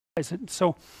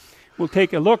So we'll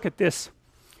take a look at this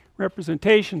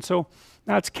representation. So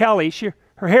that's Kelly.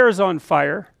 Her hair is on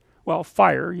fire. Well,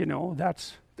 fire, you know,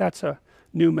 that's a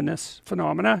numinous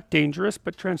phenomena, dangerous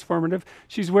but transformative.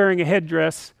 She's wearing a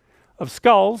headdress of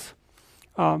skulls.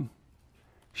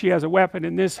 She has a weapon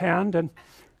in this hand,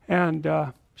 and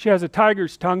she has a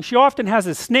tiger's tongue. She often has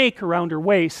a snake around her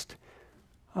waist.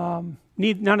 None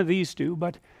of these do,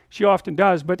 but she often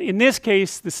does. But in this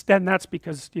case, then that's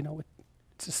because, you know,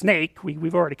 it's a snake.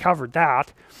 We've already covered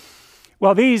that.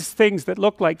 Well, these things that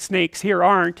look like snakes here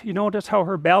aren't. You notice how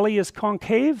her belly is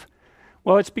concave?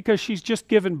 Well, it's because she's just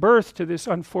given birth to this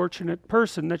unfortunate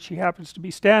person that she happens to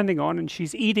be standing on, and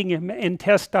she's eating him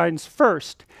intestines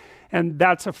first. And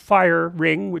that's a fire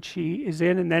ring, which she is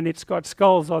in, and then it's got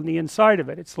skulls on the inside of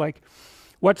it. It's like,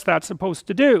 what's that supposed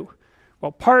to do?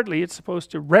 Well, partly it's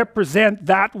supposed to represent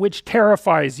that which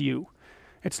terrifies you.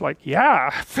 It's like, yeah,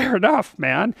 fair enough,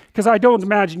 man, because I don't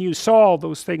imagine you saw all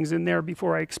those things in there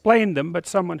before I explained them, but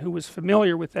someone who was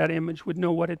familiar with that image would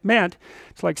know what it meant.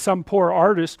 It's like some poor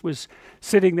artist was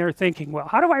sitting there thinking, well,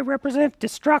 how do I represent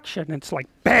destruction? And it's like,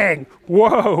 bang,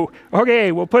 whoa,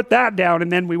 okay, we'll put that down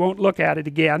and then we won't look at it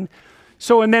again.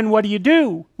 So, and then what do you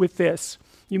do with this?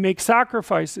 You make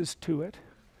sacrifices to it.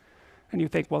 And you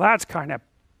think, well, that's kind of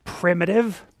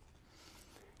primitive.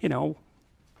 You know,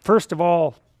 first of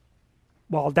all,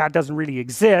 well, that doesn't really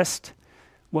exist.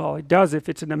 Well, it does if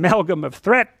it's an amalgam of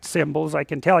threat symbols, I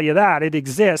can tell you that. It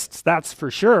exists, that's for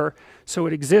sure. So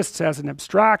it exists as an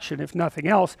abstraction, if nothing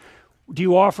else. Do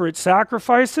you offer it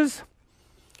sacrifices?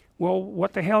 Well,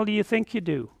 what the hell do you think you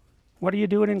do? What are you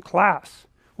doing in class?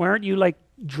 Why aren't you like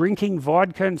drinking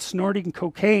vodka and snorting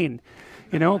cocaine?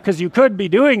 You know, because you could be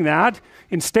doing that.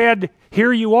 Instead,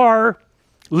 here you are,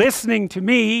 listening to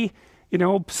me, you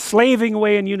know, slaving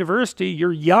away in university.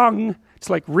 You're young. It's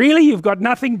like, really? You've got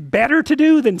nothing better to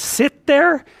do than sit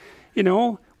there? You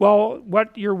know, well,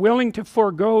 what you're willing to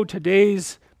forego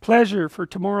today's pleasure for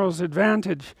tomorrow's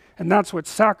advantage. And that's what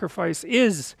sacrifice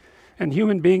is. And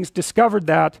human beings discovered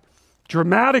that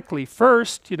dramatically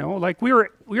first, you know, like we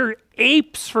were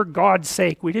apes, for God's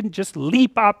sake. We didn't just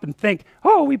leap up and think,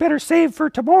 oh, we better save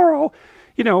for tomorrow.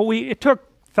 You know, it took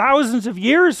thousands of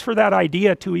years for that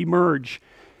idea to emerge.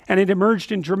 And it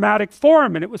emerged in dramatic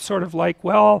form. And it was sort of like,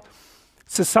 well,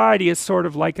 society is sort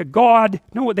of like a god.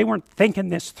 No, they weren't thinking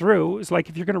this through. It was like,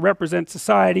 if you're going to represent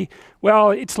society,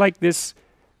 well, it's like this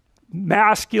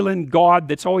masculine god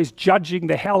that's always judging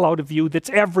the hell out of you, that's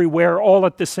everywhere all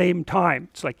at the same time.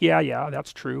 It's like, yeah,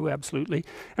 that's true, absolutely.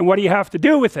 And what do you have to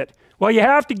do with it? Well, you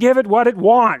have to give it what it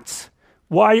wants.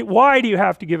 Why do you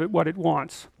have to give it what it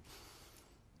wants?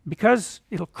 Because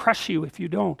it'll crush you if you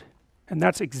don't. And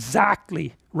that's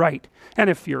exactly right. And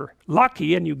if you're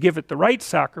lucky and you give it the right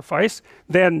sacrifice,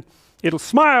 then it'll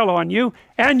smile on you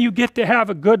and you get to have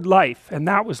a good life. And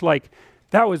that was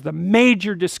the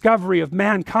major discovery of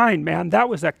mankind, man. That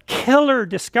was a killer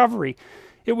discovery.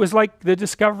 It was like the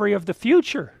discovery of the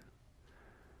future.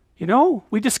 You know,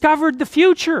 we discovered the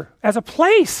future as a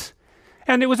place.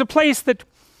 And it was a place that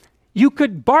you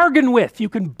could bargain with. You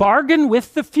can bargain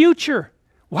with the future.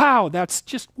 Wow, that's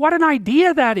just, what an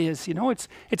idea that is, you know, it's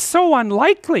so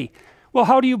unlikely. Well,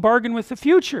 how do you bargain with the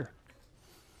future?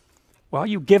 Well,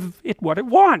 you give it what it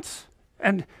wants.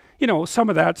 And, you know, some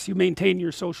of that's you maintain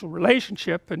your social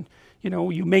relationship, and, you know,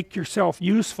 you make yourself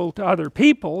useful to other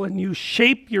people, and you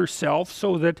shape yourself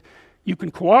so that you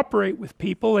can cooperate with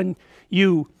people, and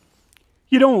you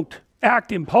don't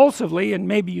act impulsively, and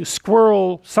maybe you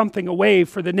squirrel something away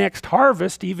for the next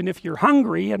harvest, even if you're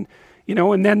hungry, and, you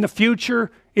know, and then the future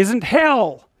isn't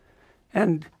hell,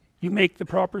 and you make the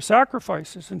proper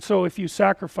sacrifices. And so if you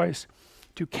sacrifice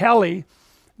to Kelly,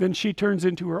 then she turns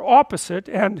into her opposite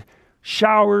and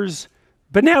showers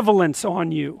benevolence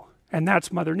on you. And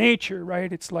that's Mother Nature, right?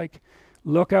 It's like,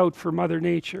 look out for Mother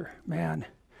Nature, man.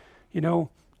 You know,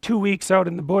 2 weeks out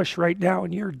in the bush right now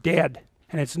and you're dead,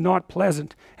 and it's not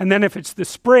pleasant. And then if it's the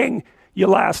spring, you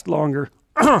last longer.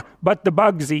 But the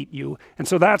bugs eat you, and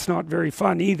so that's not very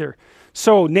fun either.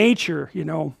 So nature, you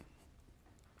know,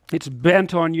 it's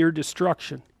bent on your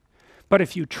destruction. But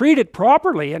if you treat it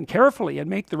properly and carefully and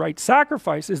make the right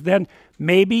sacrifices, then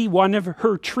maybe one of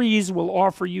her trees will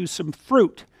offer you some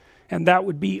fruit, and that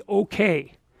would be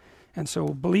okay. And so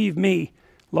believe me,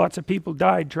 lots of people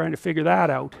died trying to figure that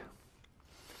out.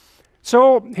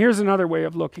 So here's another way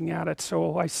of looking at it.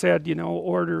 So I said, you know,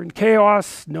 order and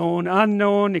chaos, known,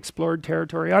 unknown, explored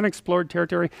territory, unexplored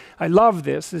territory. I love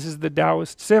this. This is the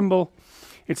Taoist symbol.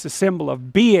 It's a symbol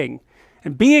of being.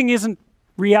 And being isn't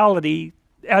reality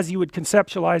as you would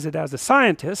conceptualize it as a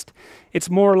scientist. It's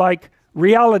more like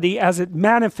reality as it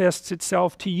manifests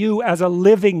itself to you as a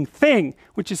living thing,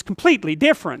 which is completely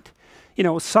different. You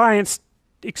know, science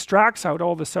extracts out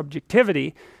all the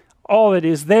subjectivity. All that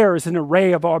is there is an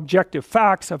array of objective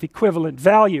facts of equivalent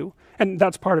value, and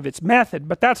that's part of its method,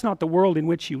 but that's not the world in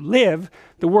which you live.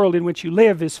 The world in which you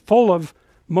live is full of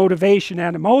motivation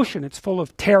and emotion. It's full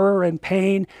of terror and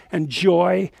pain and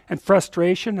joy and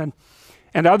frustration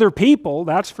and other people,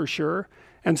 that's for sure.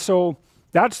 And so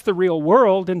that's the real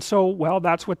world, and so, well,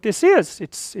 that's what this is.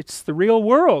 It's the real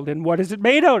world. And what is it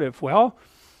made out of? Well,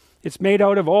 it's made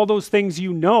out of all those things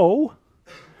you know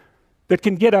that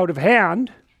can get out of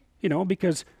hand, you know,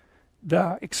 because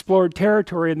the explored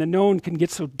territory and the known can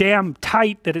get so damn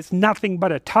tight that it's nothing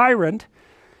but a tyrant.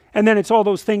 And then it's all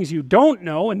those things you don't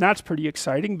know, and that's pretty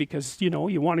exciting because, you know,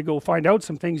 you want to go find out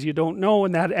some things you don't know,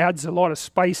 and that adds a lot of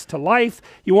spice to life.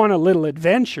 You want a little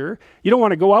adventure. You don't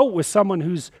want to go out with someone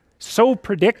who's so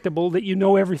predictable that you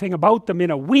know everything about them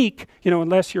in a week, you know,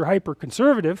 unless you're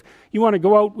hyper-conservative. You want to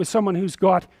go out with someone who's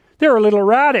got, they're a little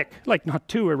erratic, like not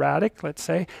too erratic, let's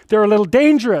say. They're a little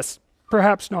dangerous,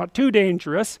 perhaps not too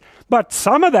dangerous, but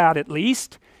some of that at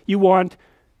least. You want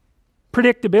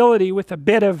predictability with a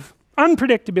bit of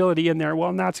unpredictability in there. Well,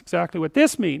 and that's exactly what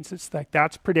this means. It's like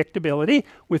that's predictability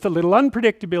with a little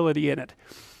unpredictability in it.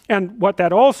 And what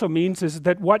that also means is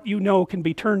that what you know can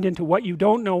be turned into what you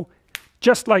don't know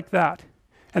just like that.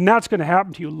 And that's going to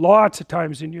happen to you lots of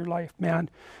times in your life, man.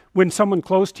 When someone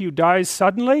close to you dies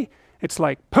suddenly, it's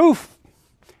like poof,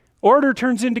 order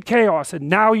turns into chaos, and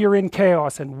now you're in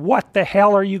chaos, and what the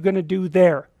hell are you going to do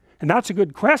there? And that's a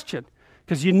good question,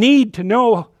 because you need to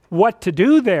know what to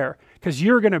do there, because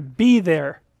you're going to be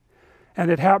there. And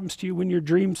it happens to you when your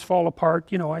dreams fall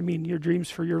apart, you know, I mean your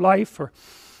dreams for your life, or,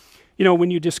 you know,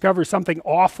 when you discover something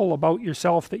awful about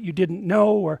yourself that you didn't know,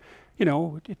 or, you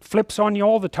know, it flips on you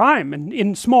all the time, and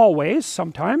in small ways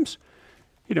sometimes.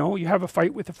 You know, you have a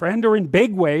fight with a friend, or in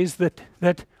big ways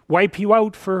that wipe you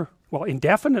out for, well,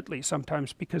 indefinitely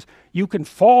sometimes, because you can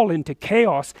fall into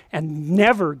chaos and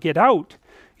never get out.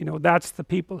 You know, that's the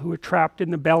people who are trapped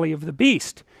in the belly of the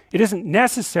beast. It isn't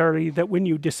necessary that when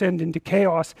you descend into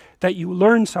chaos that you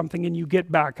learn something and you get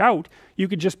back out. You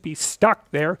could just be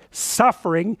stuck there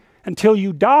suffering until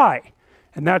you die.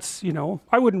 And that's, you know,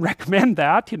 I wouldn't recommend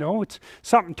that, you know, it's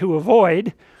something to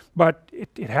avoid, but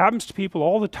it happens to people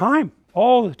all the time,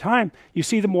 all the time. You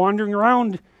see them wandering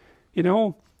around, you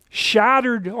know,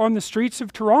 shattered on the streets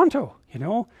of Toronto, you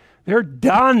know, they're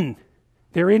done,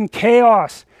 they're in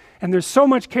chaos, and there's so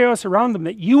much chaos around them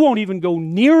that you won't even go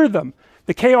near them.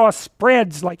 The chaos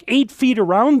spreads like 8 feet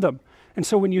around them. And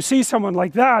so when you see someone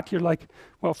like that, you're like,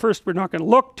 well, first, we're not going to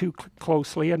look too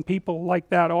closely, and people like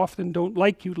that often don't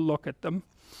like you to look at them,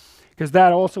 because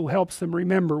that also helps them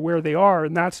remember where they are,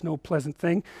 and that's no pleasant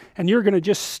thing. And you're going to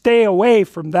just stay away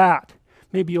from that.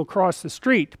 Maybe you'll cross the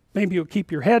street, maybe you'll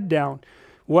keep your head down,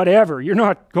 whatever. You're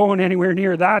not going anywhere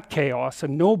near that chaos,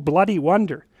 and no bloody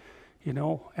wonder, you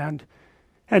know, and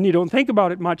you don't think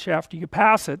about it much after you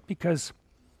pass it, because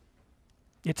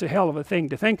it's a hell of a thing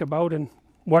to think about, and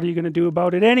what are you going to do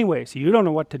about it anyways? You don't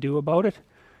know what to do about it.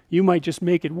 You might just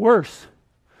make it worse.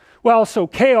 Well, so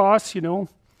chaos, you know,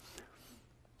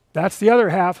 that's the other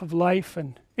half of life,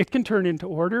 and it can turn into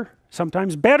order,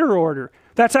 sometimes better order.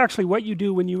 That's actually what you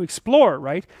do when you explore,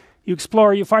 right? You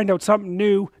explore, you find out something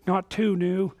new, not too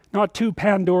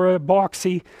Pandora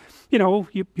boxy. You know,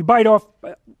 you bite off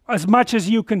as much as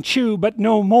you can chew, but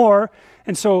no more.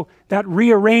 And so that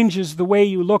rearranges the way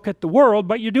you look at the world,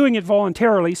 but you're doing it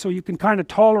voluntarily, so you can kind of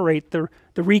tolerate the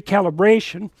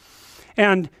recalibration.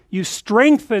 And you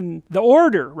strengthen the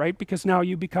order, right? Because now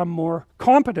you become more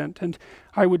competent. And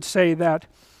I would say that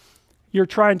you're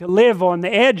trying to live on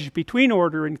the edge between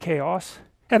order and chaos.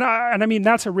 And I mean,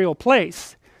 that's a real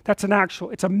place. That's an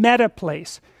actual, it's a meta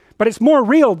place. But it's more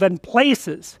real than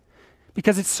places,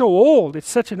 because it's so old. It's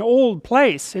such an old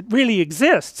place. It really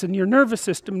exists, and your nervous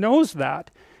system knows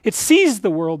that. It sees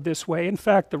the world this way. In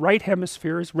fact, the right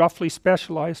hemisphere is roughly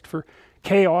specialized for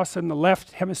chaos, and the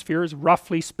left hemisphere is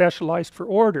roughly specialized for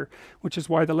order, which is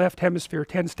why the left hemisphere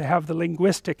tends to have the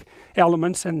linguistic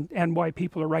elements, and why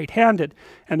people are right-handed.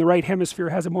 And the right hemisphere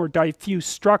has a more diffuse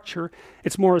structure.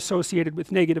 It's more associated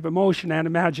with negative emotion and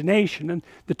imagination, and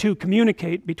the two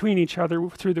communicate between each other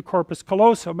through the corpus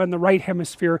callosum, and the right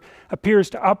hemisphere appears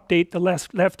to update the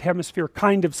left hemisphere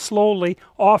kind of slowly,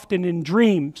 often in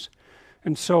dreams.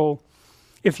 And so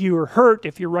if you are hurt,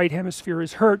 if your right hemisphere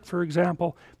is hurt, for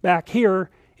example, back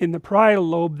here in the parietal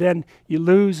lobe, then you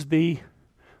lose the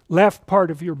left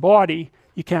part of your body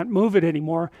you can't move it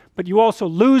anymore, but you also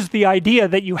lose the idea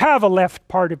that you have a left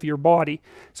part of your body.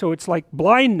 So it's like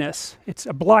blindness. It's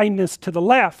a blindness to the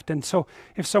left. And so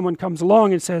if someone comes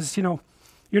along and says, you know,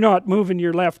 you're not moving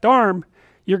your left arm,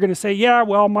 you're going to say, yeah,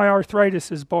 well, my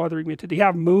arthritis is bothering me today. You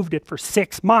haven't moved it for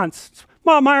 6 months.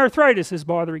 Well, my arthritis is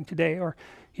bothering today. Or,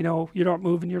 you know, you're not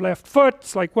moving your left foot.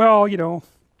 It's like, well, you know,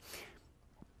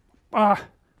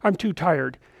 I'm too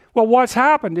tired. Well, what's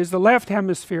happened is the left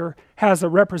hemisphere has a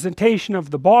representation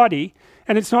of the body,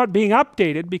 and it's not being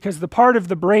updated because the part of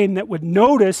the brain that would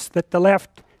notice that the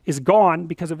left is gone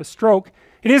because of a stroke,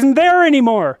 it isn't there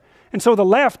anymore. And so the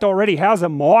left already has a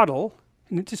model,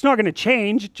 and it's not going to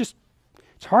change. It's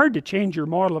hard to change your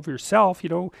model of yourself. You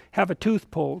know, have a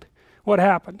tooth pulled. What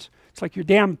happens? It's like your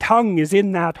damn tongue is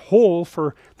in that hole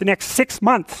for the next 6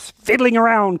 months, fiddling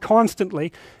around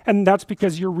constantly, and that's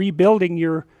because you're rebuilding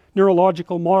your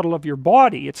neurological model of your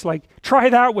body. It's like, try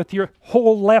that with your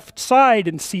whole left side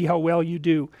and see how well you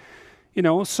do. You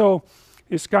know, so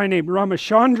this guy named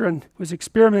Ramachandran was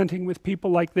experimenting with people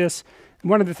like this,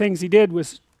 and one of the things he did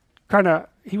was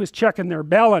he was checking their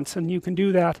balance, and you can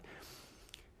do that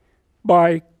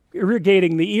by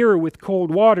irrigating the ear with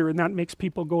cold water, and that makes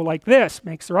people go like this,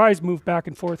 makes their eyes move back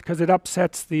and forth because it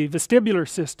upsets the vestibular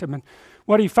system. And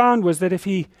what he found was that if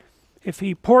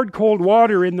he poured cold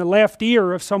water in the left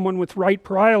ear of someone with right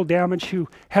parietal damage who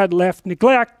had left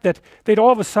neglect, that they'd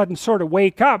all of a sudden sort of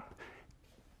wake up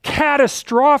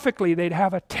catastrophically. They'd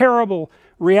have a terrible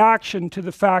reaction to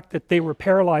the fact that they were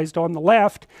paralyzed on the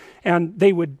left, and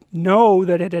they would know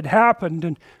that it had happened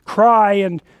and cry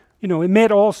and, you know,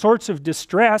 emit all sorts of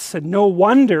distress, and no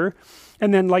wonder.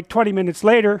 And then like 20 minutes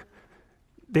later,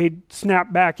 they'd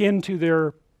snap back into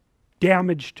their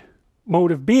damaged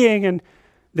mode of being, and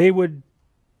they would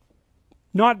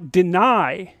not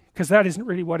deny, because that isn't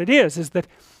really what it is that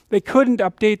they couldn't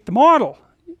update the model.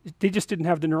 They just didn't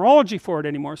have the neurology for it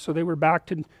anymore, so they were back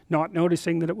to not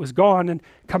noticing that it was gone and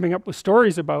coming up with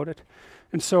stories about it.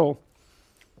 And so,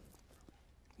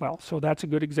 well, so that's a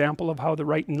good example of how the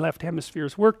right and left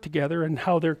hemispheres work together and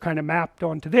how they're kind of mapped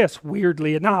onto this,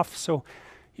 weirdly enough. So,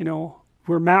 you know,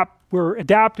 we're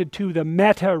adapted to the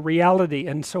meta-reality,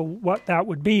 and so what that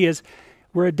would be is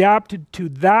we're adapted to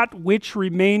that which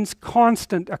remains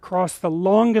constant across the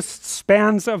longest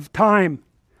spans of time.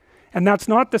 And that's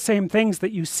not the same things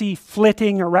that you see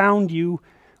flitting around you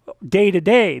day to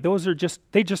day. Those are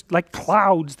they just like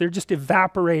clouds, they're just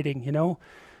evaporating, you know.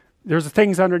 There's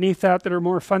things underneath that are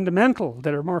more fundamental,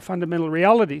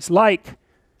 realities, like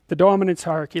the dominance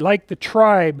hierarchy, like the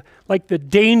tribe, like the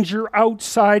danger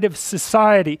outside of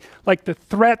society, like the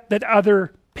threat that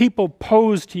other people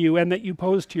pose to you and that you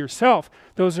pose to yourself.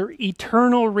 Those are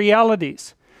eternal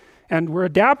realities. And we're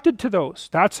adapted to those.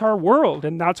 That's our world,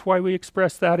 and that's why we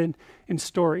express that in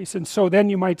stories. And so then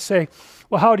you might say,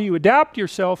 well, how do you adapt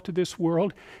yourself to this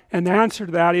world? And the answer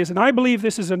to that is, and I believe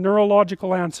this is a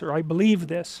neurological answer, I believe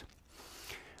this,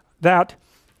 that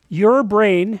your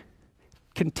brain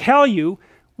can tell you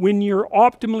when you're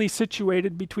optimally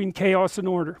situated between chaos and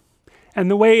order. And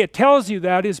the way it tells you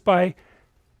that is by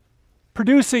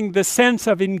producing the sense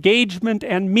of engagement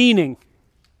and meaning.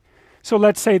 So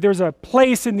let's say there's a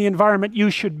place in the environment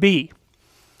you should be.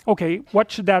 Okay,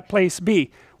 what should that place be?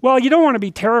 Well, you don't want to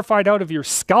be terrified out of your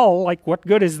skull, like what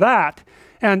good is that?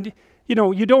 And you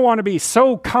know, you don't want to be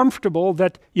so comfortable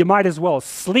that you might as well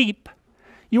sleep.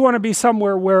 You want to be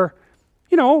somewhere where,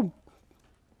 you know,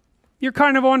 you're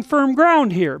kind of on firm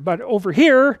ground here, but over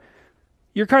here,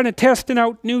 you're kind of testing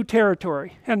out new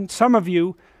territory. And some of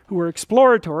you who are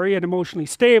exploratory and emotionally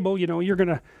stable, you know, you're going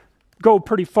to go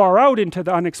pretty far out into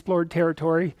the unexplored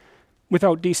territory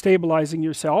without destabilizing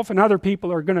yourself, and other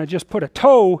people are going to just put a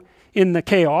toe in the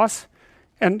chaos.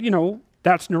 And you know,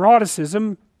 that's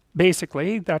neuroticism,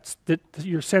 basically. That's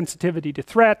your sensitivity to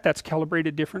threat. That's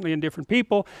calibrated differently in different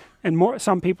people, and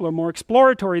some people are more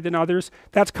exploratory than others.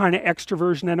 That's kind of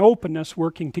extroversion and openness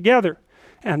working together,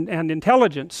 and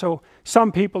intelligence. So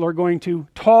some people are going to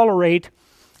tolerate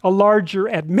a larger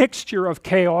admixture of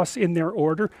chaos in their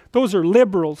order. Those are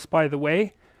liberals, by the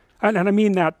way, and I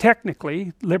mean that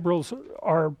technically. Liberals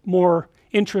are more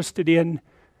interested in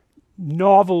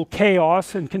novel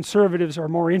chaos, and conservatives are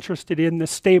more interested in the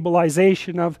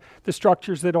stabilization of the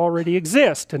structures that already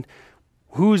exist. And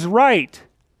who's right?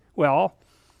 Well,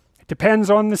 it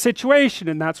depends on the situation,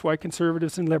 and that's why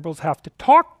conservatives and liberals have to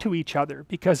talk to each other,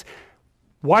 because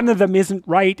one of them isn't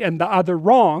right and the other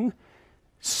wrong.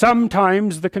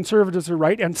 Sometimes the conservatives are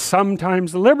right and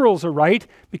sometimes the liberals are right,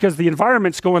 because the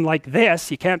environment's going like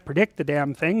this. You can't predict the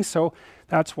damn thing, so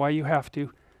that's why you have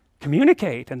to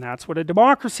communicate, and that's what a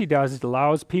democracy does. It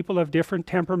allows people of different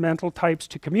temperamental types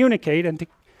to communicate and to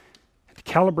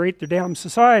to calibrate their damn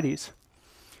societies.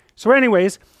 So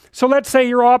anyways, so let's say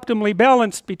you're optimally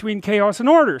balanced between chaos and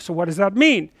order. So what does that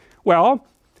mean? Well,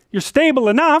 you're stable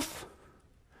enough,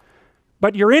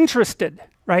 but you're interested,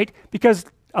 right? Because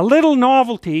a little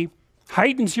novelty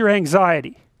heightens your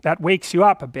anxiety. That wakes you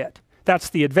up a bit. That's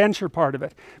the adventure part of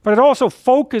it. But it also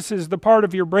focuses the part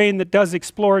of your brain that does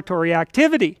exploratory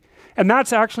activity. And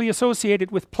that's actually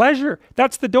associated with pleasure.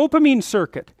 That's the dopamine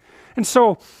circuit. And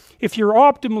so if you're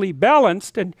optimally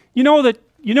balanced, and you know that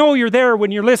you're there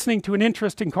when you're listening to an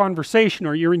interesting conversation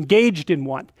or you're engaged in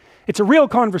one. It's a real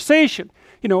conversation.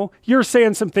 You know, you're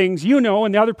saying some things you know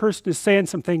and the other person is saying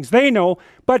some things they know,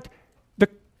 but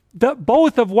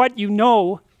both of what you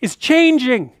know is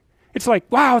changing. It's like,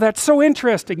 wow, that's so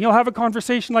interesting. You'll have a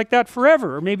conversation like that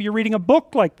forever. Or maybe you're reading a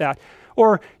book like that.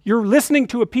 Or you're listening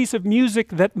to a piece of music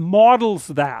that models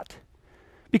that.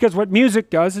 Because what music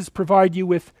does is provide you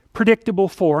with predictable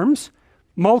forms,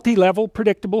 multi-level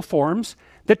predictable forms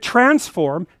that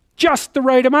transform just the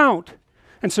right amount.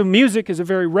 And so music is a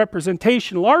very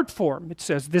representational art form. It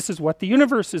says this is what the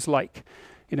universe is like.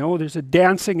 You know, there's a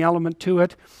dancing element to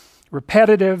it,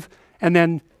 repetitive, and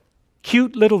then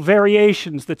cute little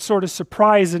variations that sort of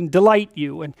surprise and delight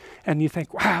you, and you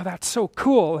think, wow, that's so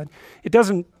cool. And it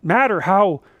doesn't matter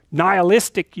how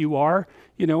nihilistic you are,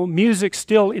 you know, music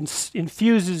still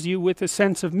infuses you with a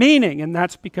sense of meaning, and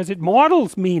that's because it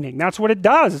models meaning. That's what it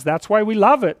does. That's why we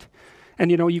love it. And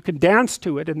you know, you can dance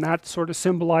to it, and that sort of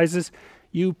symbolizes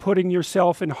you putting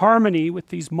yourself in harmony with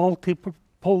these multiple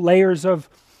layers of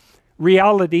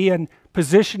reality and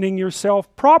positioning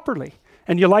yourself properly.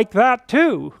 And you like that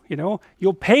too, you know,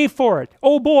 you'll pay for it.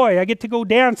 Oh boy, I get to go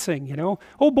dancing, you know.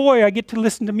 Oh boy, I get to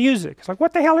listen to music. It's like,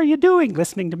 what the hell are you doing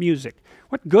listening to music?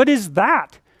 What good is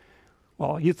that?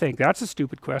 Well, you think that's a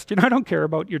stupid question. I don't care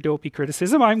about your dopey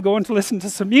criticism. I'm going to listen to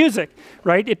some music,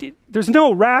 right? There's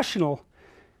no rational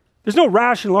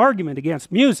argument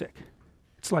against music.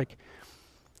 It's like,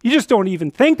 you just don't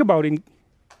even think about it.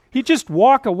 You just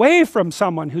walk away from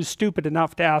someone who's stupid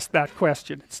enough to ask that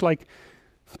question. It's like,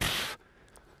 pfft,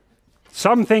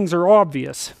 some things are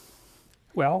obvious.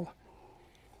 Well,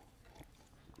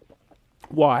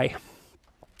 why?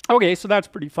 Okay, so that's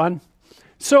pretty fun.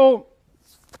 So,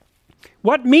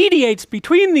 what mediates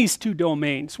between these two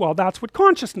domains? Well, that's what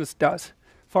consciousness does, as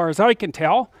far as I can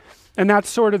tell. And that's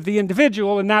sort of the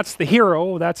individual, and that's the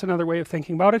hero. That's another way of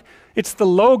thinking about it. It's the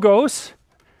logos.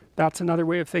 That's another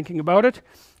way of thinking about it.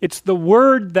 It's the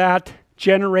word that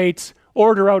generates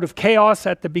order out of chaos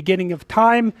at the beginning of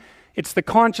time. It's the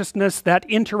consciousness that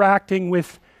interacting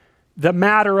with the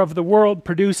matter of the world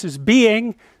produces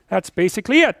being. That's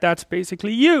basically it. That's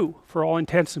basically you, for all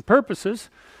intents and purposes.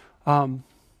 How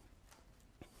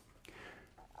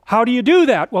do you do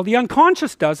that? Well, the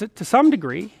unconscious does it to some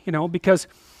degree, you know, because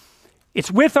it's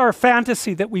with our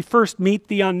fantasy that we first meet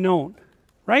the unknown,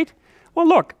 right? Well,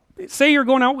 look, say you're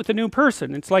going out with a new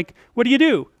person. It's like, what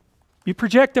do? You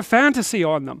project a fantasy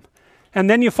on them. And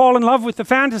then you fall in love with the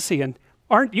fantasy, and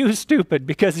aren't you stupid?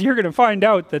 Because you're going to find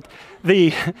out that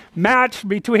the match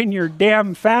between your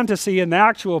damn fantasy and the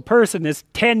actual person is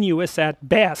tenuous at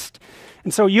best.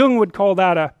 And so Jung would call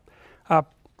that a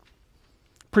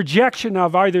projection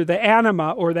of either the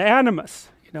anima or the animus.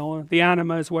 You know, the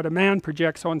anima is what a man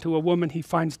projects onto a woman he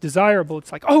finds desirable.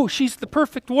 It's like, oh, she's the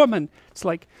perfect woman. It's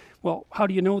like, well, how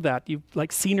do you know that? You've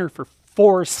like seen her for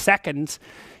 4 seconds,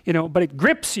 you know, but it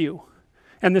grips you.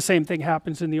 And the same thing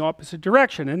happens in the opposite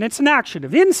direction. And it's an action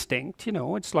of instinct, you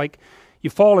know. It's like you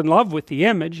fall in love with the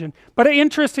image. But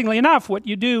interestingly enough, what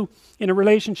you do in a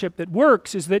relationship that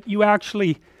works is that you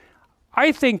actually,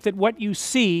 I think that what you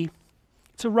see,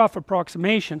 it's a rough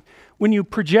approximation, when you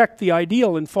project the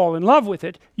ideal and fall in love with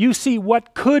it, you see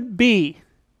what could be.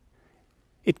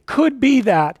 It could be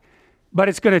that, but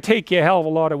it's going to take you a hell of a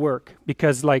lot of work,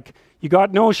 because like you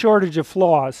got no shortage of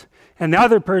flaws, and the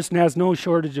other person has no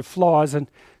shortage of flaws, and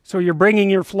so you're bringing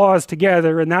your flaws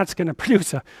together, and that's going to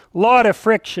produce a lot of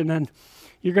friction, and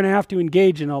you're going to have to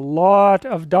engage in a lot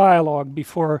of dialogue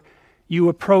before you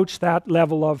approach that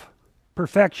level of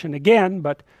perfection again.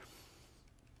 But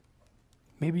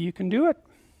maybe you can do it.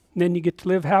 And then you get to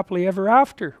live happily ever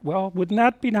after. Well, wouldn't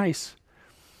that be nice?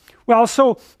 Well,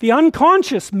 so the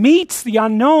unconscious meets the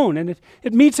unknown, and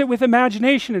it meets it with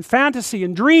imagination and fantasy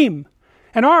and dream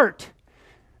and art.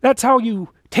 That's how you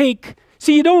take...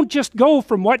 See, you don't just go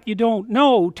from what you don't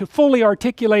know to fully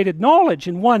articulated knowledge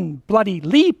in one bloody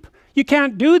leap. You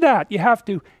can't do that. You have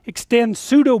to extend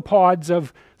pseudopods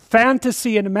of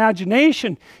fantasy and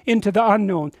imagination into the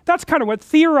unknown. That's kind of what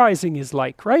theorizing is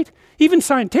like, right? Even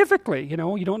scientifically, you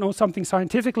know, you don't know something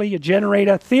scientifically, you generate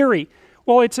a theory.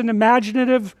 Well, it's an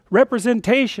imaginative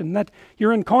representation that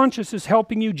your unconscious is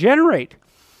helping you generate.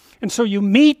 And so you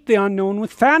meet the unknown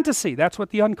with fantasy. That's what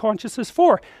the unconscious is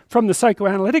for. From the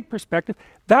psychoanalytic perspective,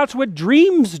 that's what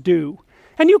dreams do.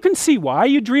 And you can see why.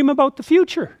 You dream about the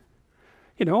future.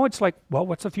 You know, it's like, well,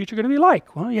 what's the future going to be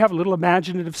like? Well, you have a little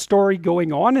imaginative story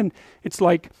going on, and it's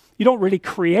like, you don't really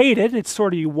create it. It's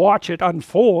sort of, you watch it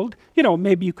unfold. You know,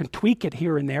 maybe you can tweak it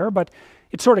here and there, but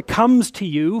it sort of comes to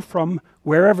you from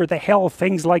wherever the hell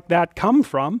things like that come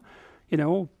from. You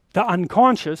know, the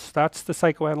unconscious, that's the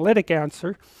psychoanalytic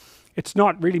answer. It's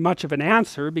not really much of an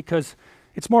answer because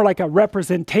it's more like a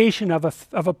representation of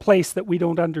a place that we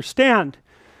don't understand.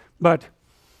 But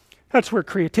that's where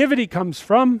creativity comes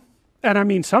from. And I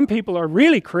mean, some people are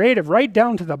really creative right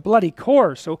down to the bloody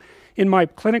core. So in my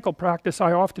clinical practice,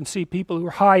 I often see people who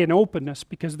are high in openness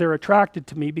because they're attracted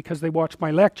to me because they watch my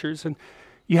lectures. And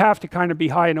you have to kind of be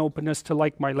high in openness to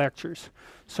like my lectures.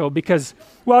 So because,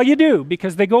 well, you do,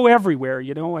 because they go everywhere,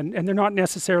 you know, and they're not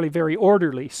necessarily very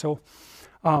orderly. So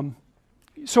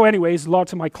anyways,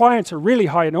 lots of my clients are really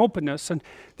high in openness, and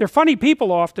they're funny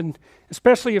people often,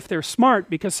 especially if they're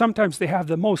smart, because sometimes they have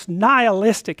the most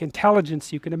nihilistic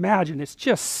intelligence you can imagine. It's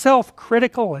just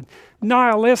self-critical and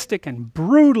nihilistic and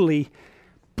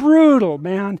brutal,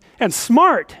 man, and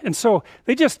smart. And so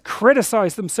they just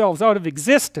criticize themselves out of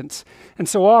existence. And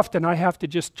so often I have to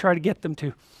just try to get them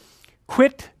to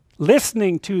quit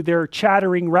listening to their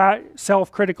chattering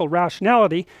self-critical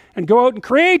rationality and go out and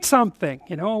create something,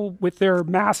 you know, with their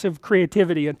massive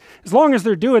creativity. And as long as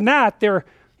they're doing that, they're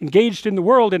engaged in the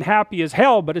world and happy as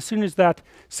hell. But as soon as that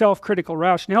self-critical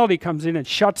rationality comes in and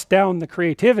shuts down the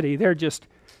creativity, they're just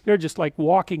like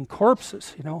walking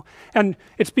corpses, you know. And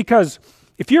it's because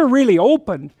if you're really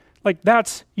open, like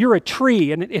you're a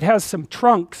tree and it has some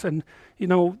trunks, and you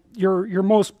know, your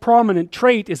most prominent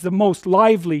trait is the most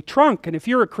lively trunk. And if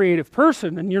you're a creative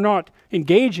person and you're not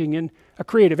engaging in a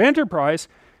creative enterprise,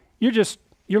 you're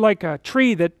like a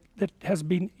tree that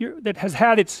has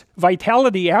had its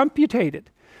vitality amputated.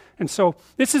 And so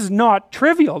this is not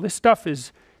trivial. This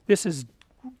is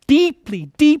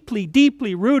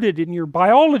deeply rooted in your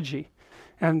biology.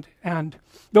 And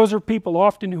those are people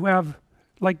often who have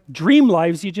like dream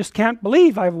lives you just can't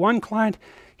believe. I have one client,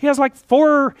 he has like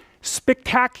 4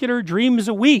 spectacular dreams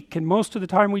a week, and most of the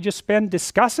time we just spend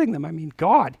discussing them. I mean,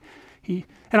 God. And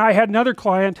I had another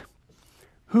client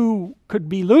who could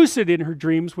be lucid in her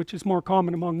dreams, which is more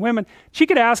common among women. She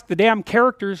could ask the damn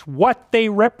characters what they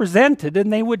represented,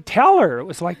 and they would tell her. It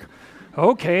was like,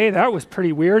 okay, that was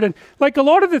pretty weird. And like a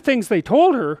lot of the things they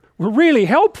told her were really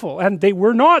helpful, and they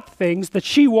were not things that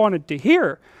she wanted to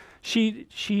hear.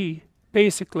 She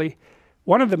basically,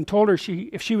 one of them told her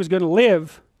if she was going to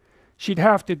live, she'd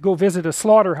have to go visit a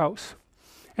slaughterhouse.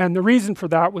 And the reason for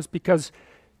that was because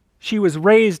she was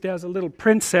raised as a little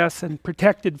princess and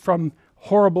protected from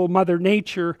horrible Mother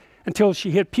Nature until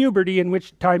she hit puberty, in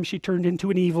which time she turned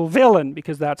into an evil villain,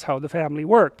 because that's how the family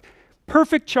worked.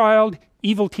 Perfect child,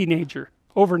 evil teenager,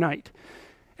 overnight.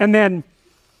 And then,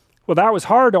 well, that was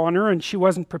hard on her, and she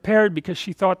wasn't prepared because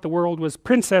she thought the world was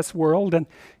princess world, and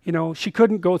you know, she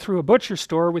couldn't go through a butcher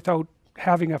store without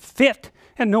having a fit.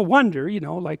 And no wonder, you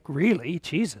know, like really,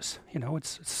 Jesus, you know,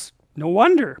 it's no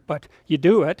wonder, but you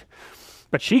do it.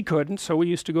 But she couldn't, so we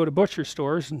used to go to butcher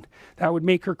stores, and that would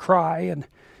make her cry,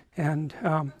 and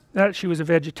that she was a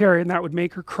vegetarian, that would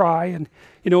make her cry, and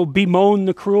you know, bemoan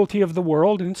the cruelty of the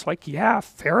world. And it's like, yeah,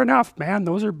 fair enough, man,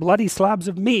 those are bloody slabs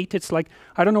of meat. It's like,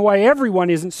 I don't know why everyone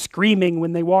isn't screaming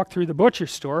when they walk through the butcher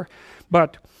store,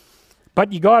 but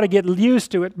you got to get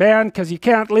used to it, man, because you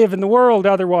can't live in the world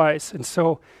otherwise. And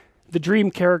so the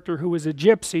dream character, who was a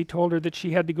gypsy, told her that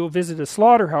she had to go visit a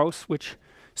slaughterhouse, which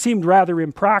seemed rather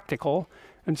impractical.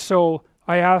 And so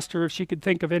I asked her if she could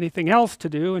think of anything else to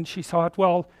do, and she thought,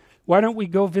 well, why don't we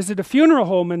go visit a funeral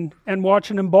home and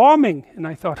watch an embalming? And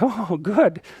I thought, oh,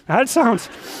 good. That sounds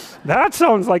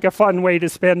like a fun way to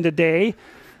spend a day.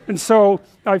 And so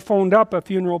I phoned up a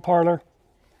funeral parlor,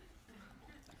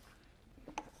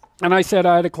 and I said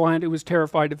I had a client who was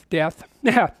terrified of death.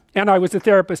 Yeah, and I was a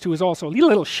therapist who was also a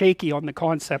little shaky on the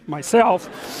concept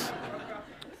myself.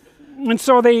 And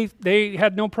so they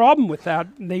had no problem with that.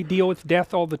 They deal with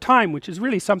death all the time, which is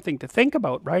really something to think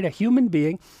about, right? A human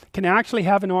being can actually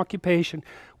have an occupation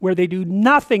where they do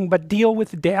nothing but deal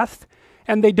with death,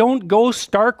 and they don't go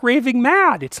stark raving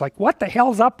mad. It's like, what the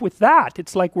hell's up with that?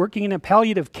 It's like working in a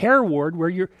palliative care ward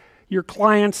where your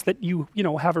clients that you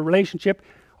know have a relationship,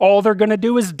 all they're going to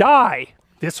do is die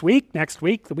this week, next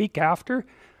week, the week after.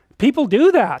 People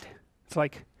do that. It's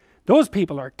like, those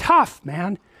people are tough,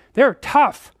 man. They're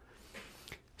tough.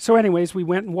 So anyways, we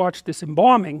went and watched this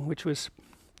embalming, which was,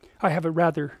 I have a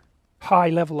rather high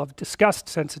level of disgust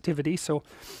sensitivity, so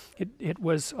it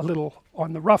was a little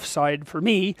on the rough side for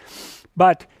me.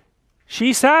 But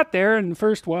she sat there, and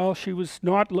first while she was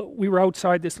not, we were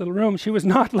outside this little room, she was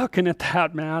not looking at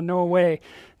that, man, no way.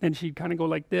 Then she'd kind of go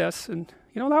like this, and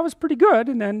that was pretty good.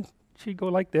 And then she'd go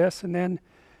like this, and then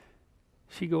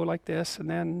she'd go like this, and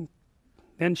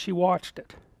then she watched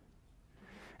it.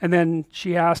 And then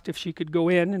she asked if she could go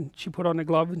in, and she put on a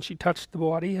glove and she touched the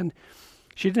body, and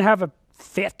she didn't have a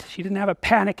fit, she didn't have a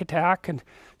panic attack, and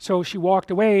so she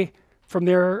walked away from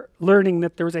there learning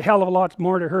that there was a hell of a lot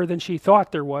more to her than she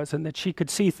thought there was, and that she could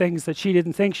see things that she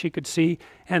didn't think she could see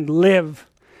and live.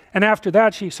 And after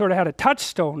that, she sort of had a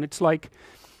touchstone. It's like,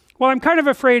 well, I'm kind of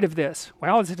afraid of this.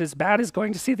 Well, is it as bad as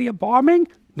going to see the bombing?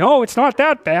 No, it's not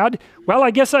that bad. Well, I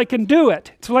guess I can do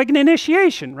it. It's like an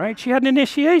initiation, right? She had an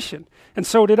initiation, and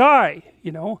so did I,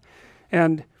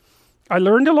 and I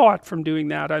learned a lot from doing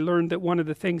that. I learned that one of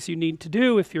the things you need to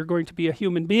do if you're going to be a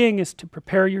human being is to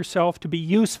prepare yourself to be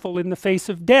useful in the face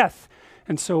of death.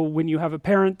 And so when you have a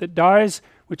parent that dies,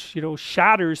 which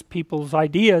shatters people's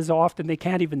ideas, often they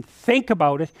can't even think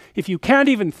about it. If you can't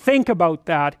even think about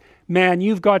that, man,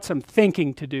 you've got some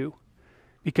thinking to do,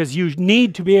 because you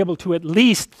need to be able to at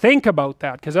least think about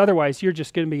that, because otherwise you're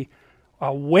just going to be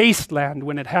a wasteland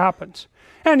when it happens.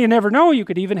 And you never know, you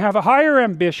could even have a higher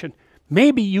ambition.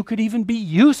 Maybe you could even be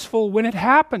useful when it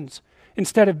happens,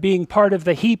 instead of being part of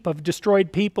the heap of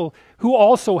destroyed people who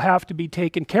also have to be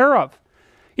taken care of.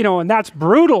 And that's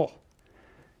brutal.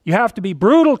 You have to be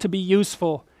brutal to be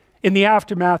useful in the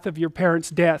aftermath of your parents'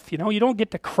 death. You don't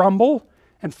get to crumble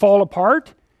and fall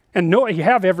apart, and no, you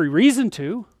have every reason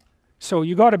to. So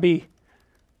you got to be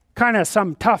kind of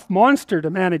some tough monster to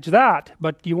manage that.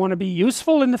 But do you want to be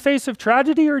useful in the face of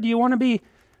tragedy, or do you want to be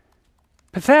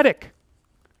pathetic?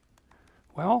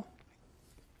 Well,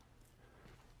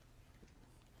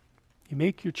 you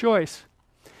make your choice.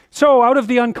 So out of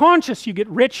the unconscious, you get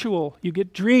ritual, you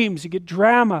get dreams, you get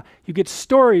drama, you get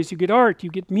stories, you get art, you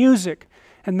get music.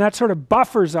 And that sort of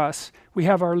buffers us. We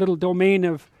have our little domain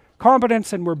of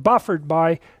competence, and we're buffered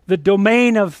by the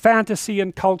domain of fantasy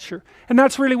and culture. And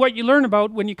that's really what you learn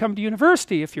about when you come to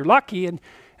university, if you're lucky, and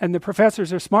the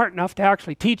professors are smart enough to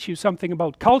actually teach you something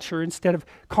about culture instead of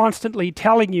constantly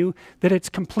telling you that it's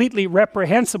completely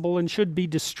reprehensible and should be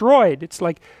destroyed. It's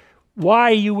like, why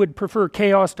you would prefer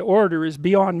chaos to order is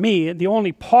beyond me, and the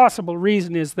only possible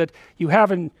reason is that you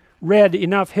haven't read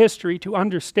enough history to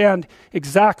understand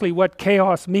exactly what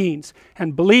chaos means.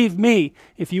 And believe me,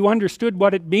 if you understood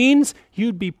what it means,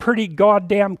 you'd be pretty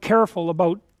goddamn careful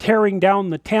about tearing down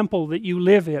the temple that you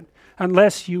live in,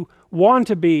 unless you want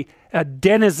to be a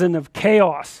denizen of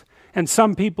chaos. And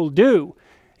some people do,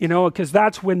 because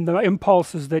that's when the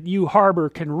impulses that you harbor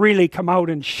can really come out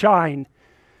and shine.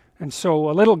 And so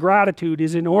a little gratitude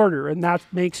is in order, and that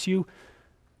makes you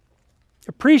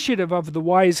appreciative of the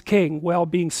wise king, while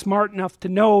being smart enough to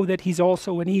know that he's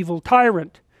also an evil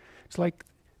tyrant. It's like,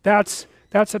 that's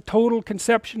a total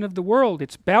conception of the world.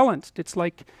 It's balanced. It's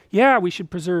like, yeah, we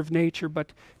should preserve nature,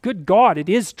 but good God, it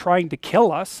is trying to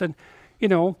kill us. And,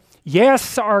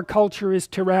 yes, our culture is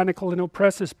tyrannical and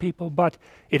oppresses people, but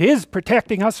it is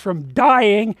protecting us from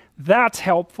dying. That's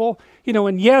helpful.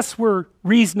 And yes, we're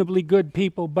reasonably good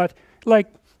people, but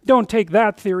don't take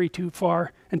that theory too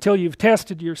far until you've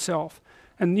tested yourself.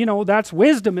 And that's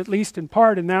wisdom, at least in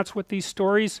part, and that's what these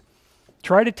stories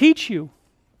try to teach you.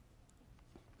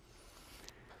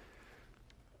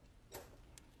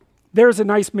 There's a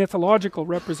nice mythological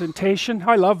representation.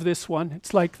 I love this one.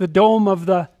 It's like the dome of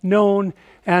the known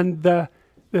and the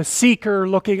seeker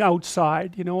looking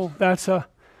outside. That's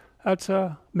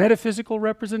a metaphysical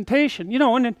representation.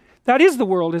 And that is the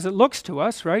world as it looks to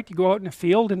us, right? You go out in a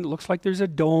field and it looks like there's a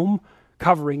dome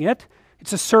covering it.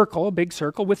 It's a circle, a big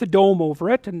circle with a dome over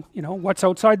it, and what's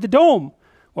outside the dome?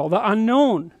 Well, the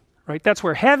unknown, right? That's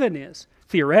where heaven is,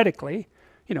 theoretically.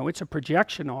 It's a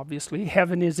projection, obviously.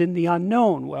 Heaven is in the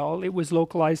unknown. Well, it was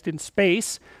localized in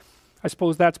space. I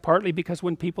suppose that's partly because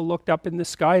when people looked up in the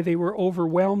sky, they were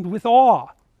overwhelmed with awe.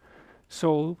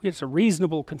 So it's a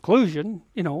reasonable conclusion.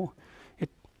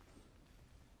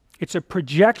 It's a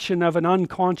projection of an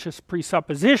unconscious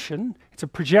presupposition. It's a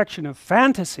projection of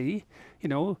fantasy.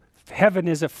 Heaven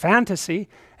is a fantasy,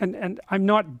 and I'm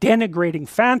not denigrating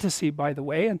fantasy, by the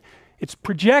way, and it's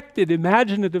projected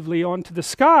imaginatively onto the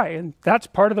sky, and that's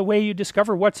part of the way you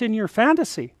discover what's in your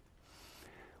fantasy.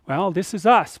 Well, this is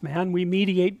us, man. We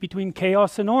mediate between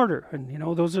chaos and order, and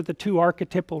those are the two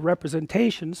archetypal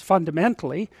representations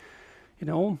fundamentally,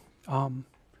 and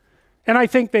I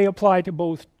think they apply to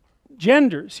both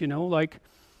genders. Like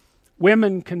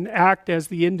women can act as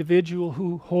the individual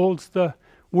who holds the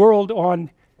world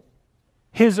on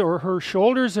his or her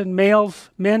shoulders, and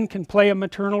men can play a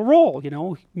maternal role. You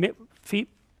know,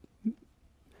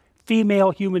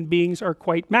 female human beings are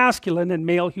quite masculine and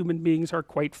male human beings are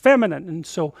quite feminine, and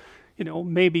so, you know,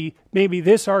 maybe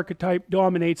this archetype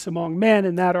dominates among men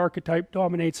and that archetype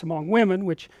dominates among women,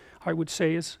 which I would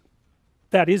say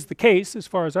that is the case as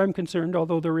far as I'm concerned,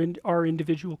 although there are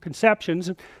individual conceptions,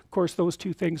 and of course those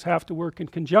two things have to work in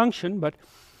conjunction. But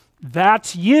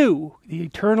that's you, the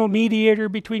eternal mediator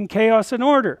between chaos and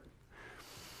order,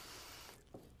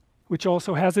 which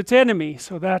also has its enemy.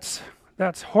 So that's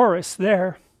Horus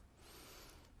there,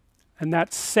 and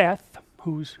that's Seth,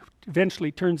 who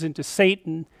eventually turns into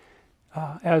Satan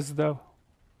as the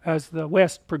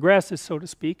West progresses, so to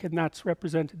speak, and that's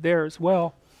represented there as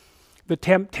well. The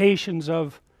temptations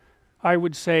of, I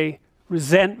would say,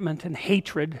 resentment and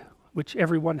hatred, which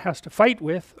everyone has to fight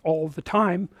with all the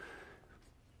time.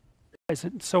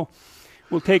 So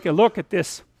we'll take a look at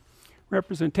this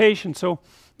representation. So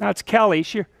that's Kelly.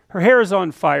 Her hair is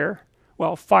on fire.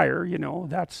 Well, fire, you know,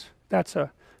 that's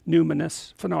a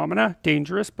numinous phenomena,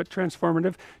 dangerous but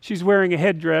transformative. She's wearing a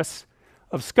headdress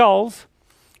of skulls.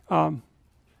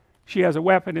 She has a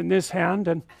weapon in this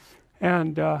hand,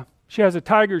 and she has a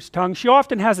tiger's tongue. She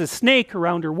often has a snake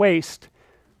around her waist.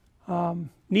 None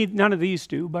of these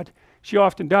do, but she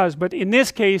often does. But in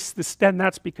this case, then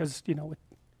that's because, you know,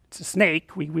 it's a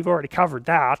snake. We've already covered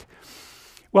that.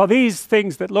 Well, these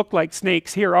things that look like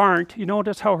snakes here aren't. You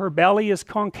notice how her belly is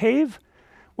concave?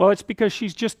 Well, it's because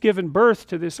she's just given birth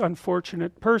to this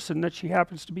unfortunate person that she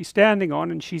happens to be standing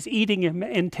on, and she's eating him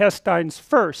intestines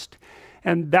first.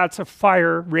 And that's a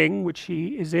fire ring which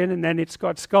she is in, and then it's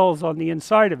got skulls on the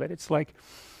inside of it. It's like,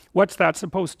 what's that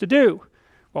supposed to do?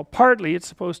 Well, partly it's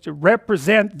supposed to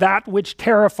represent that which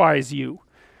terrifies you.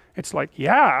 It's like,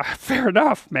 yeah, fair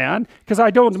enough, man, because I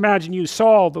don't imagine you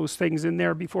saw all those things in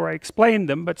there before I explained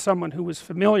them, but someone who was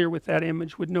familiar with that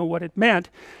image would know what it meant.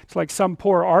 It's like some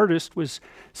poor artist was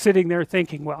sitting there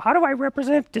thinking, well, how do I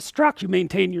represent destruction? You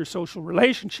maintain your social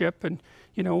relationship, and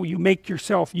you know, you make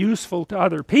yourself useful to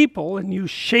other people, and you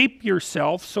shape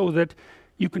yourself so that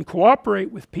you can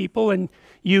cooperate with people, and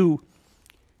you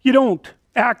don't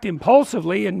act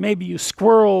impulsively, and maybe you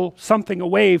squirrel something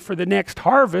away for the next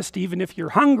harvest even if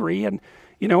you're hungry, and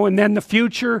you know, and then the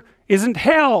future isn't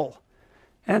hell,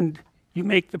 and you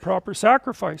make the proper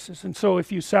sacrifices. And so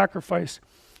if you sacrifice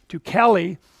to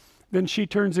Kelly, then she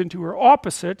turns into her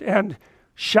opposite and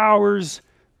showers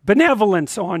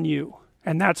benevolence on you.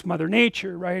 And that's Mother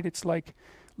Nature, right? It's like,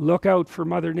 look out for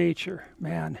Mother Nature,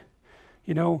 man.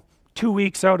 You know, 2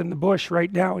 weeks out in the bush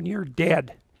right now and you're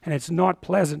dead, and it's not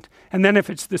pleasant. And then if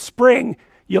it's the spring,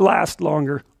 you last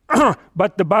longer,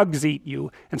 but the bugs eat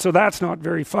you, and so that's not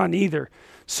very fun either.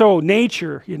 So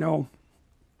nature, you know,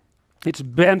 it's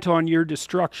bent on your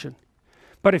destruction.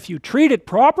 But if you treat it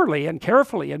properly and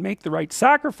carefully and make the right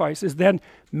sacrifices, then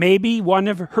maybe one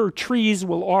of her trees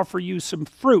will offer you some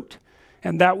fruit,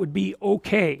 and that would be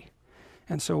okay.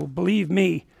 And so believe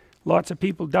me, lots of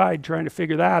people died trying to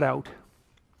figure that out.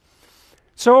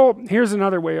 So here's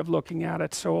another way of looking at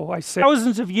it. So I say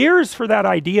thousands of years for that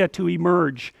idea to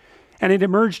emerge, and it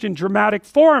emerged in dramatic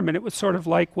form, and it was sort of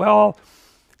like, well,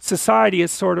 society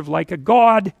is sort of like a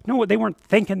god. No, they weren't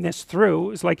thinking this through. It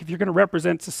was like, if you're going to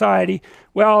represent society,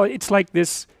 well, it's like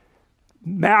this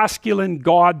masculine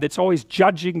god that's always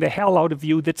judging the hell out of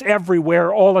you, that's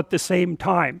everywhere all at the same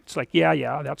time. It's like,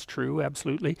 yeah, that's true,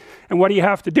 absolutely. And what do you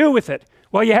have to do with it?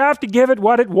 Well, you have to give it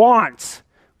what it wants.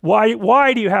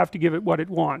 Why do you have to give it what it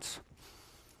wants?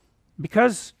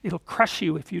 Because it'll crush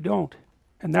you if you don't.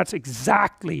 And that's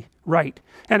exactly right.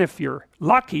 And if you're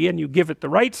lucky and you give it the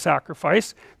right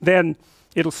sacrifice, then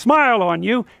it'll smile on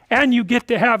you and you get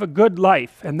to have a good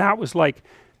life. And that was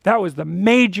the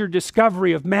major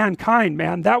discovery of mankind,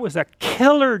 man. That was a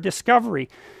killer discovery.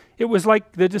 It was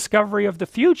like the discovery of the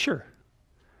future.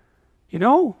 You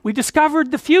know, we discovered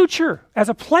the future as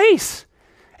a place.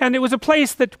 And it was a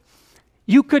place that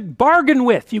you could bargain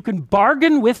with. You can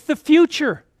bargain with the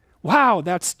future. Wow,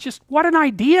 that's just, what an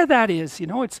idea that is. You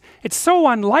know, it's so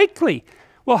unlikely.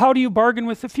 Well, how do you bargain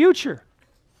with the future?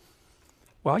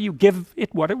 Well, you give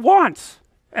it what it wants.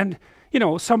 And you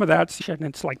know, some of that's, and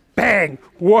it's like, bang,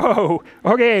 whoa,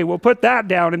 okay, we'll put that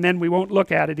down and then we won't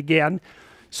look at it again.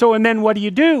 So, and then what do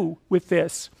you do with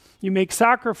this? You make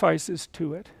sacrifices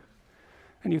to it.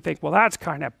 And you think, well, that's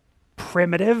kind of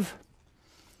primitive.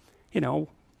 You know,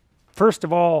 first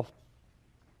of all,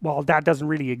 well, that doesn't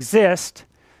really exist.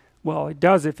 Well, it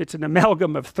does if it's an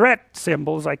amalgam of threat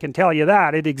symbols, I can tell you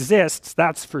that. It exists,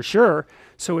 that's for sure.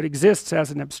 So it exists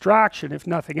as an abstraction, if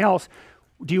nothing else.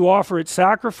 Do you offer it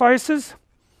sacrifices?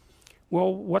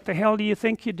 Well, what the hell do you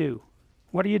think you do?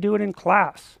 What are you doing in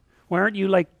class? Why aren't you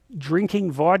like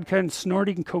drinking vodka and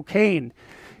snorting cocaine?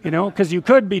 You know, because you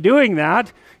could be doing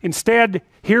that. Instead,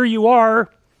 here you are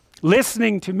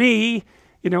listening to me,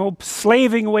 you know,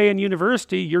 slaving away in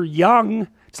university. You're young.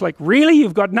 It's like, really?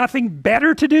 You've got nothing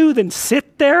better to do than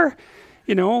sit there?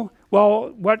 You know,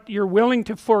 well, what you're willing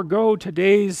to forego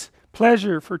today's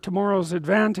pleasure for tomorrow's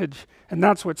advantage. And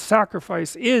that's what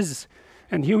sacrifice is.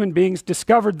 And human beings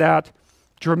discovered that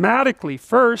dramatically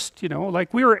first, you know,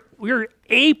 like we were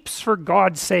apes for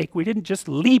God's sake. We didn't just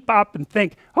leap up and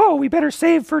think, oh, we better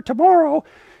save for tomorrow.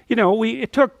 You know,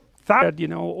 it took that, you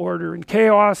know, order and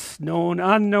chaos, known,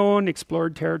 unknown,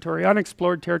 explored territory,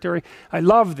 unexplored territory. I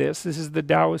love this. This is the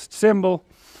Taoist symbol.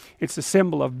 It's a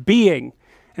symbol of being.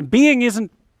 And being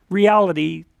isn't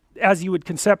reality as you would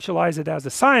conceptualize it as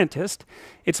a scientist.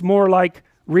 It's more like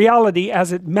reality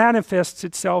as it manifests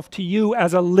itself to you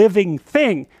as a living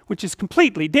thing, which is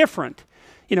completely different.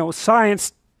 You know,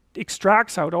 science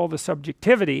extracts out all the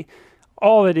subjectivity.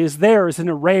 All that is there is an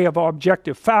array of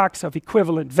objective facts of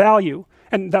equivalent value,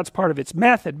 and that's part of its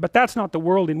method, but that's not the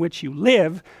world in which you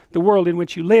live. The world in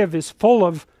which you live is full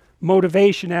of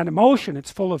motivation and emotion.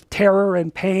 It's full of terror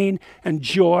and pain and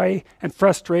joy and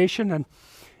frustration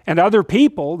and other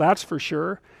people, that's for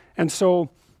sure. And so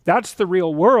that's the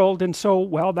real world. And so,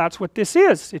 well, that's what this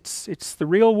is. It's the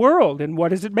real world. And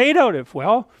what is it made out of?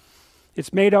 Well,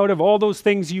 it's made out of all those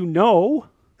things you know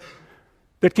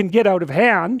that can get out of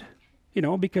hand, you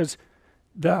know, because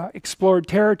the explored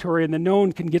territory and the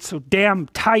known can get so damn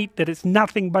tight that it's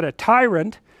nothing but a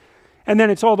tyrant. And then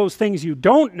it's all those things you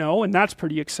don't know, and that's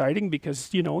pretty exciting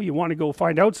because, you know, you want to go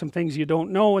find out some things you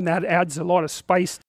don't know, and that adds a lot of spice